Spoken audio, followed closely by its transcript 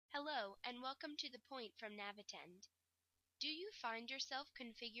Hello, and welcome to The Point from Navitend. Do you find yourself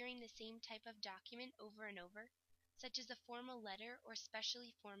configuring the same type of document over and over, such as a formal letter or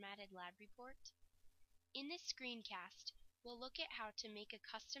specially formatted lab report? In this screencast, we'll look at how to make a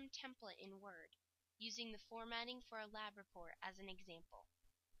custom template in Word, using the formatting for a lab report as an example.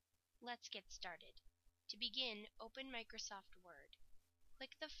 Let's get started. To begin, open Microsoft Word.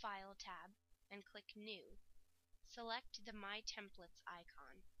 Click the File tab and click New. Select the My Templates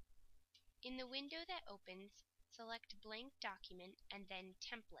icon. In the window that opens, select Blank Document and then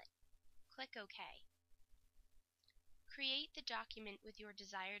Template. Click OK. Create the document with your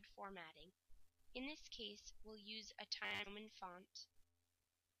desired formatting. In this case, we'll use a Times Roman font,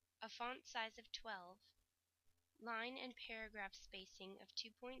 a font size of 12, line and paragraph spacing of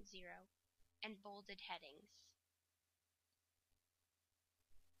 2.0, and bolded headings.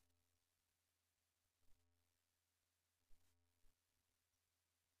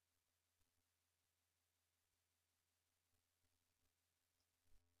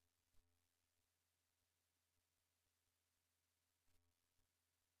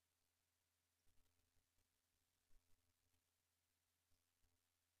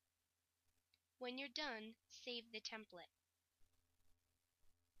 When you're done, save the template.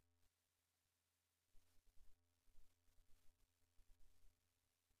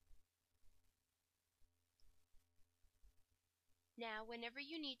 Now, whenever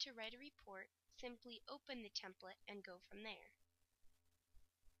you need to write a report, simply open the template and go from there.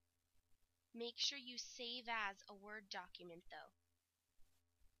 Make sure you save as a Word document though.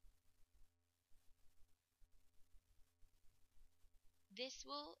 This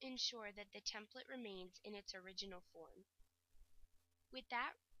will ensure that the template remains in its original form. With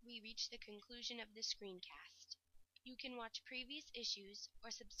that, we reach the conclusion of the screencast. You can watch previous issues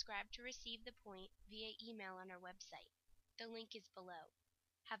or subscribe to receive the point via email on our website. The link is below.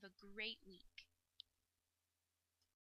 Have a great week.